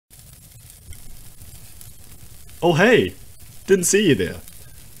Oh hey, didn't see you there.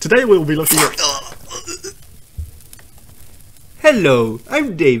 Today we'll be looking at... Hello,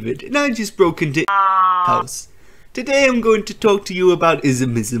 I'm David, and I just broke into house. Today I'm going to talk to you about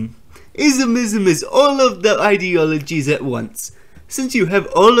Ismism. Ismism is all of the ideologies at once. Since you have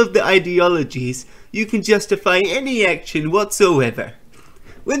all of the ideologies, you can justify any action whatsoever.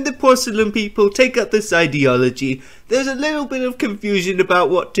 When the porcelain people take up this ideology, there's a little bit of confusion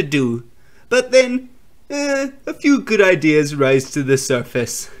about what to do. But then, a few good ideas rise to the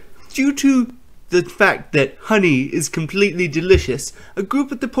surface. Due to the fact that honey is completely delicious, a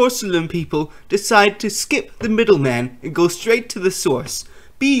group of the porcelain people decide to skip the middleman and go straight to the source.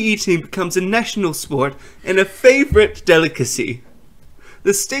 Bee eating becomes a national sport and a favorite delicacy.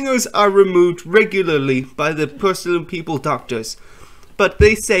 The stingers are removed regularly by the porcelain people doctors, but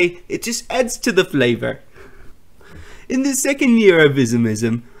they say it just adds to the flavor. In the second year of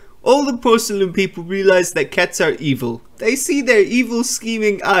Ismism, all the porcelain people realize that cats are evil. They see their evil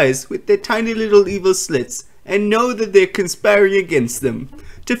scheming eyes with their tiny little evil slits and know that they're conspiring against them.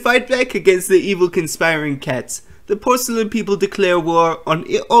 To fight back against the evil conspiring cats, the porcelain people declare war on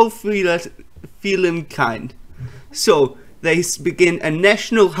all feline kind. So they begin a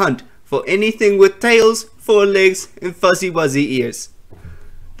national hunt for anything with tails, 4 legs and fuzzy wuzzy ears.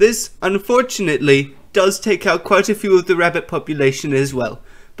 This, unfortunately, does take out quite a few of the rabbit population as well.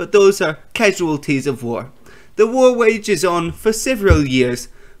 But those are casualties of war. The war wages on for several years,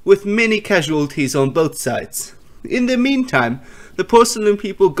 with many casualties on both sides. In the meantime, the porcelain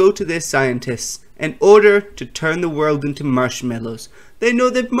people go to their scientists and order to turn the world into marshmallows. They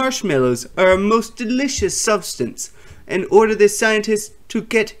know that marshmallows are a most delicious substance and order the scientists to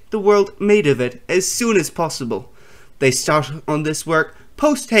get the world made of it as soon as possible. They start on this work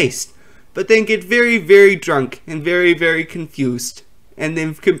post-haste, but then get very, very drunk and very, very confused, and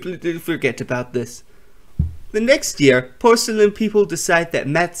then completely forget about this. The next year, porcelain people decide that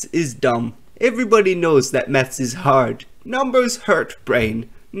maths is dumb. Everybody knows that maths is hard. Numbers hurt brain.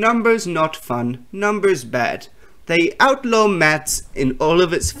 Numbers not fun. Numbers bad. They outlaw maths in all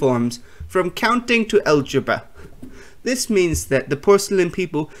of its forms, from counting to algebra. This means that the porcelain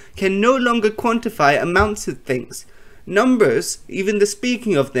people can no longer quantify amounts of things. Numbers, even the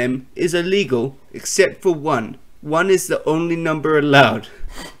speaking of them, is illegal except for 1. 1 is the only number allowed.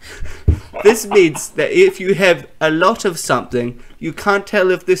 This means that if you have a lot of something, you can't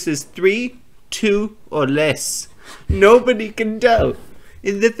tell if this is 3, 2, or less. Nobody can tell.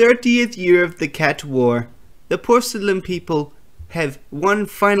 In the 30th year of the Cat War, the porcelain people have one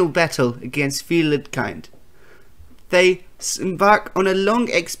final battle against feline kind. They embark on a long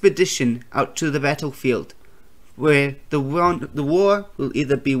expedition out to the battlefield, where the war will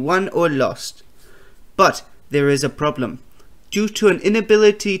either be won or lost. But there is a problem. Due to an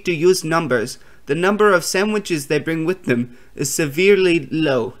inability to use numbers, the number of sandwiches they bring with them is severely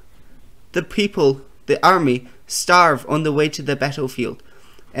low. The people, the army, starve on the way to the battlefield,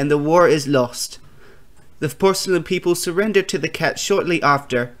 and the war is lost. The porcelain people surrender to the cat shortly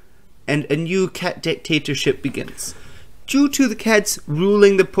after, and a new cat dictatorship begins. Due to the cats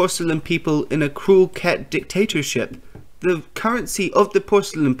ruling the porcelain people in a cruel cat dictatorship, the currency of the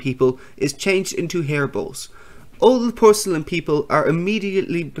porcelain people is changed into hairballs. All the porcelain people are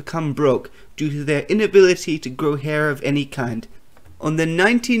immediately become broke due to their inability to grow hair of any kind. On the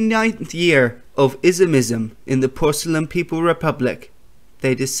 99th year of Ismism in the Porcelain People Republic,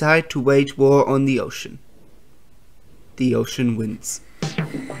 they decide to wage war on the ocean. The ocean wins.